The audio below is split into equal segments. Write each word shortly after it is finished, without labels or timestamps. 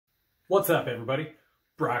What's up, everybody?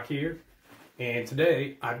 Brock here, and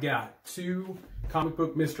today I've got two comic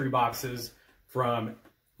book mystery boxes from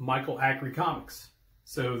Michael Acri Comics.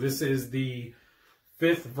 So this is the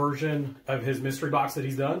 5th version of his mystery box that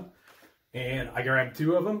he's done, and I grabbed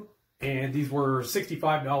two of them, and these were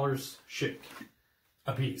 $65 shipped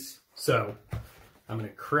a piece. So I'm going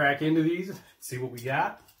to crack into these, see what we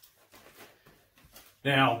got.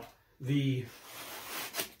 Now, the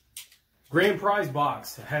grand prize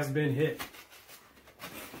box has been hit.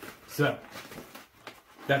 So,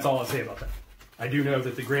 that's all I'll say about that. I do know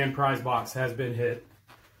that the grand prize box has been hit.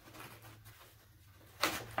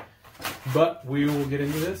 But we will get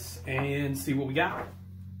into this and see what we got.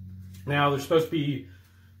 Now, there's supposed to be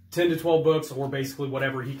 10 to 12 books, or basically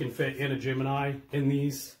whatever he can fit in a Gemini in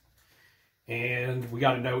these. And we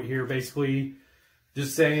got a note here, basically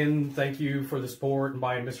just saying thank you for the support and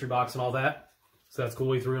buying a mystery box and all that. So that's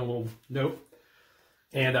cool. He threw in a little note.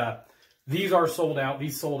 And these are sold out.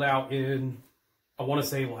 These sold out in, I want to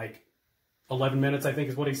say like 11 minutes, I think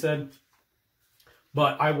is what he said.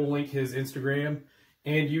 But I will link his Instagram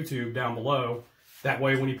and YouTube down below. That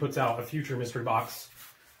way when he puts out a future mystery box,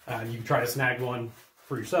 you can try to snag one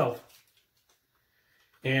for yourself.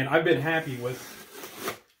 And I've been happy with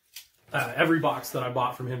every box that I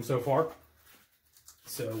bought from him so far.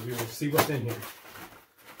 So we will see what's in here.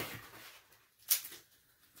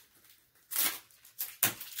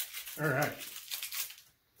 All right.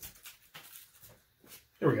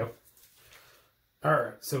 There we go. All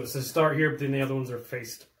right. So it says start here, but then the other ones are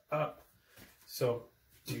faced up. So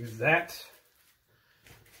do that.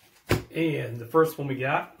 And the first one we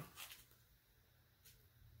got.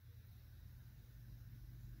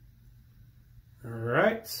 All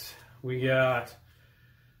right. We got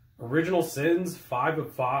Original Sins 5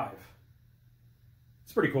 of 5.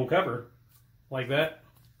 It's a pretty cool cover. Like that.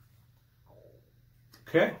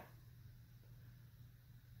 Okay.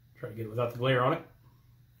 Try to get it without the glare on it.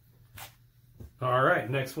 All right,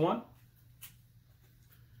 next one.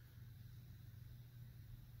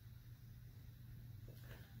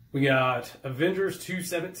 We got Avengers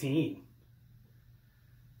 217.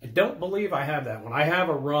 I don't believe I have that one. I have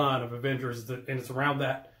a run of Avengers, and it's around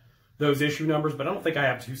those issue numbers, but I don't think I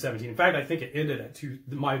have 217. In fact, I think it ended at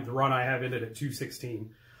the run I have ended at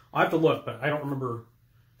 216. I'll have to look, but I don't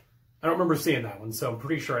remember seeing that one, so I'm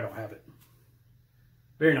pretty sure I don't have it.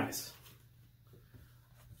 Very nice.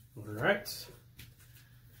 All right.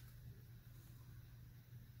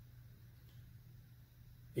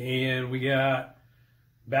 And we got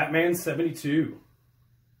Batman 72.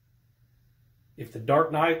 If the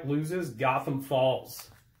Dark Knight loses, Gotham falls.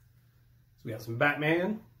 So we got some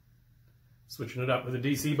Batman. Switching it up with a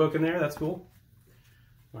DC book in there. That's cool.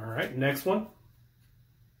 All right, next one.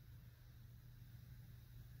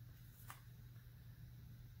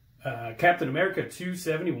 Captain America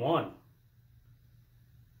 271.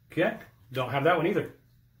 Okay, don't have that one either.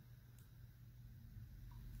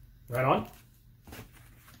 Right on. All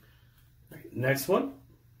right, next one.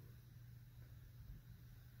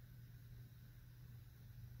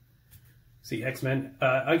 See, X-Men,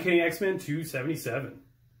 Uncanny X-Men 277.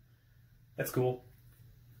 That's cool.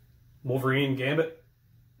 Wolverine Gambit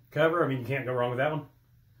cover. I mean, you can't go wrong with that one.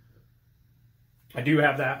 I do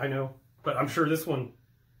have that, I know, but I'm sure this one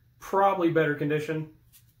probably better condition.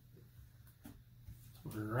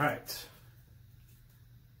 All right.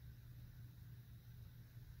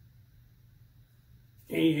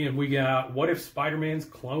 And we got What If Spider-Man's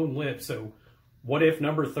Clone Lives. So What If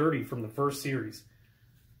number 30 from the first series.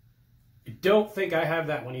 I don't think I have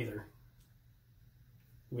that one either.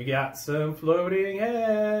 We got some floating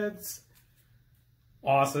heads.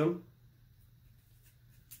 Awesome.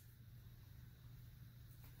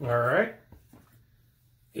 All right.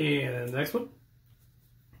 And the next one.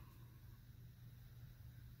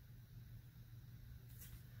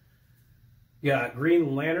 Got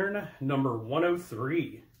Green Lantern number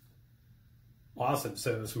 103. Awesome.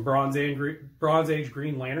 So some Bronze Age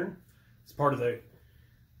Green Lantern. It's part of the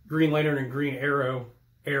Green Lantern and Green Arrow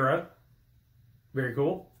era. Very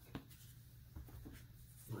cool.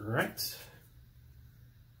 All right.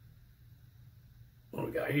 What do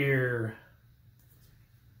we got here?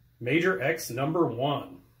 Major X number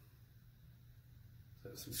 1. So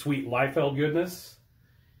some sweet Liefeld goodness.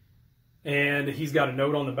 And he's got a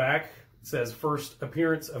note on the back. It says first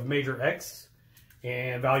appearance of Major X.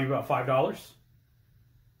 And value about $5.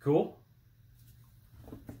 Cool.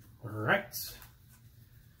 All right.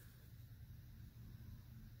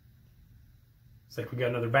 Looks like we got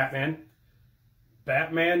another Batman.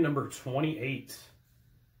 Batman number 28.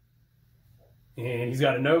 And he's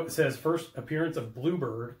got a note that says first appearance of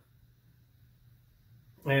Bluebird.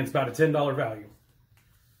 And it's about a $10 value.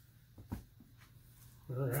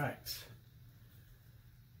 All right.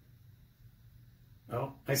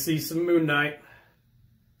 Oh, I see some Moon Knight.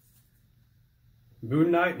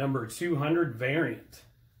 Moon Knight number 200 variant.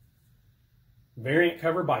 Variant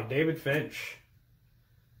cover by David Finch.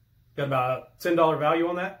 Got about $10 value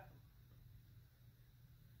on that.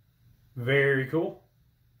 Very cool.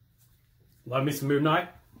 Love me some Moon Knight.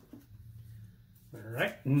 All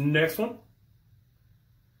right, next one.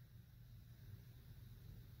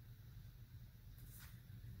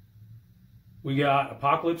 We got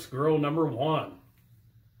Apocalypse Girl number 1.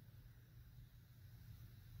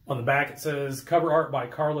 On the back it says cover art by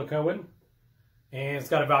Carla Cohen. And it's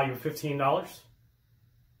got a value of $15.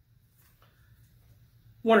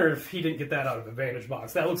 Wonder if he didn't get that out of a Vantage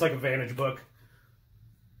box. That looks like a Vantage book.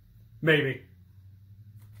 Maybe.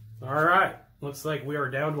 Alright. Looks like we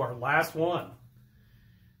are down to our last one.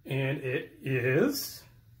 And it is...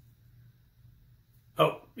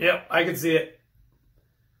 Oh, yep, I can see it.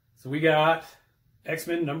 So we got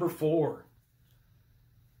X-Men number 4.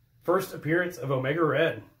 First appearance of Omega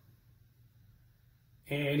Red.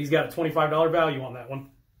 And he's got a $25 value on that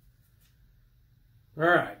one. All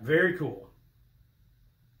right, very cool.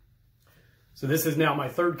 So this is now my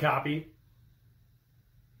 3rd copy,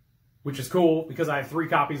 which is cool because I have 3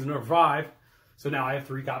 copies of number 5. So now I have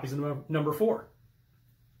 3 copies of number 4.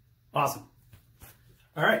 Awesome.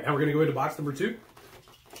 All right, now we're going to go into box number 2.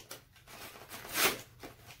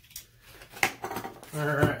 All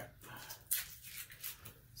right.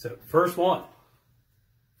 So first one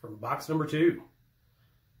from box number 2.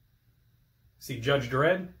 See Judge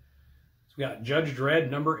Dredd? So we got Judge Dredd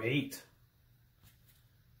number 8.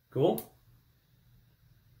 Cool.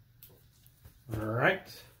 All right.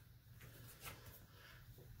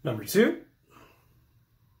 Number 2.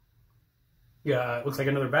 Yeah, looks like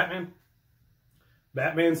another Batman.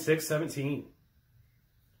 Batman 617.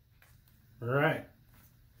 All right.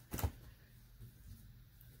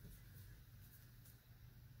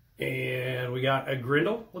 And we got a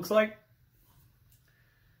Grindel, looks like.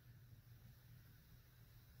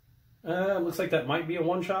 Looks like that might be a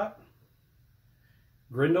one-shot.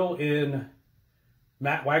 Grindel in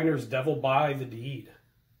Matt Wagner's Devil by the Deed.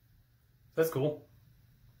 That's cool.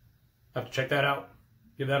 Have to check that out.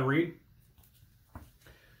 Give that a read.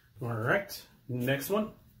 All right. Next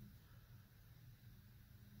one.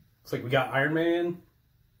 Looks like we got Iron Man.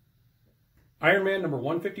 Iron Man number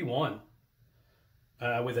 151.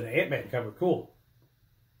 With an Ant-Man cover. Cool.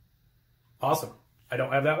 Awesome. I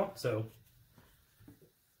don't have that one, so...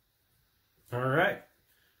 All right.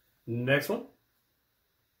 Next one.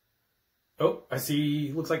 Oh, I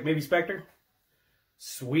see, looks like maybe Spectre.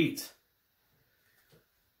 Sweet.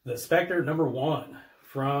 The Spectre number 1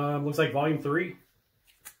 from, looks like volume 3.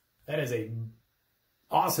 That is a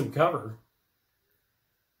awesome cover.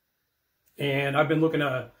 And I've been looking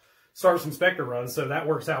to start some Spectre runs, so that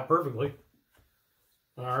works out perfectly.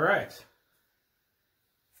 All right.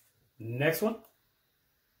 Next one.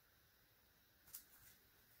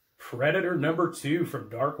 Predator number 2 from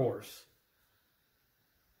Dark Horse.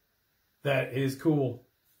 That is cool.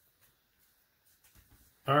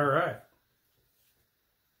 All right.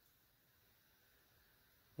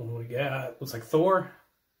 What do we got? Looks like Thor.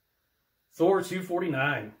 Thor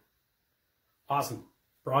 249. Awesome.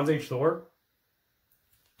 Bronze Age Thor.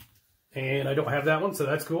 And I don't have that one, so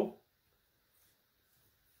that's cool.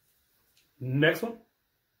 Next one.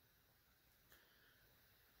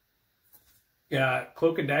 Got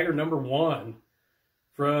Cloak and Dagger number 1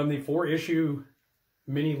 from the 4-issue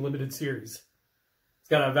mini limited series. It's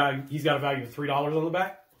got a value. He's got a value of $3 on the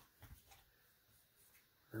back.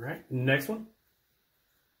 All right, next one.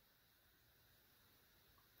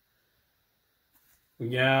 We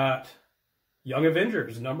got Young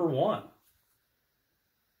Avengers number 1.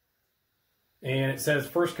 And it says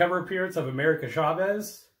first cover appearance of America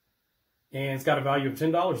Chavez. And it's got a value of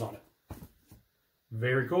 $10 on it.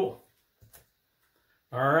 Very cool.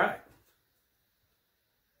 All right.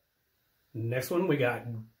 Next one, we got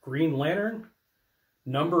Green Lantern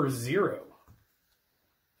number 0.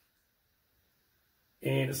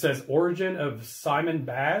 And it says Origin of Simon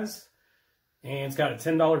Baz. And it's got a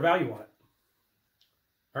 $10 value on it.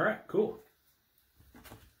 All right, cool.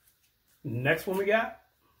 Next one we got.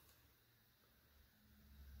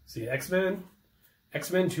 See, X-Men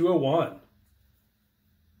 201.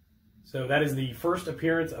 So that is the first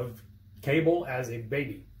appearance of Cable as a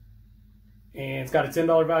baby. And it's got a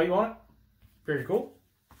 $10 value on it. Very cool.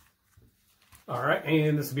 All right,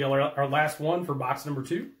 and this will be our last one for box number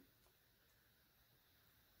 2.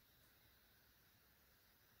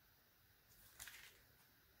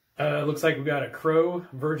 Looks like we've got a Crow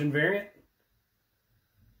Virgin variant.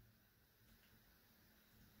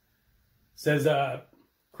 Says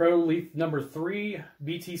Crow Leaf number 3,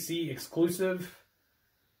 BTC exclusive,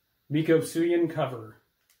 Miko Suyin cover.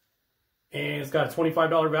 And it's got a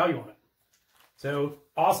 $25 value on it. So,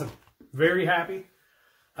 awesome. Very happy.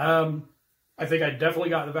 I think I definitely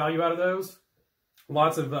got the value out of those.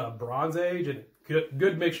 Lots of Bronze Age and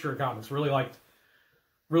good mixture of comics. Really liked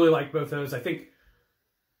both those. I think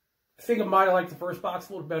I might have liked the first box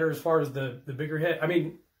a little better as far as the bigger hit. I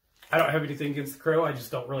mean, I don't have anything against the Crow. I just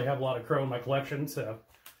don't really have a lot of Crow in my collection. So,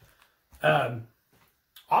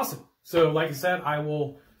 awesome. So, like I said, I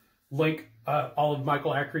will link all of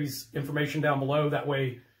Michael Acri's information down below. That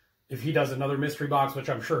way, if he does another mystery box, which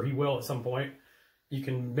I'm sure he will at some point, you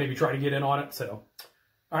can maybe try to get in on it. So,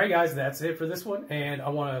 all right, guys, that's it for this one. And I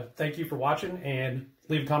want to thank you for watching, and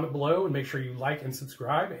leave a comment below and make sure you like and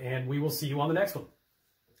subscribe. And we will see you on the next one.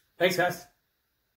 Thanks, guys.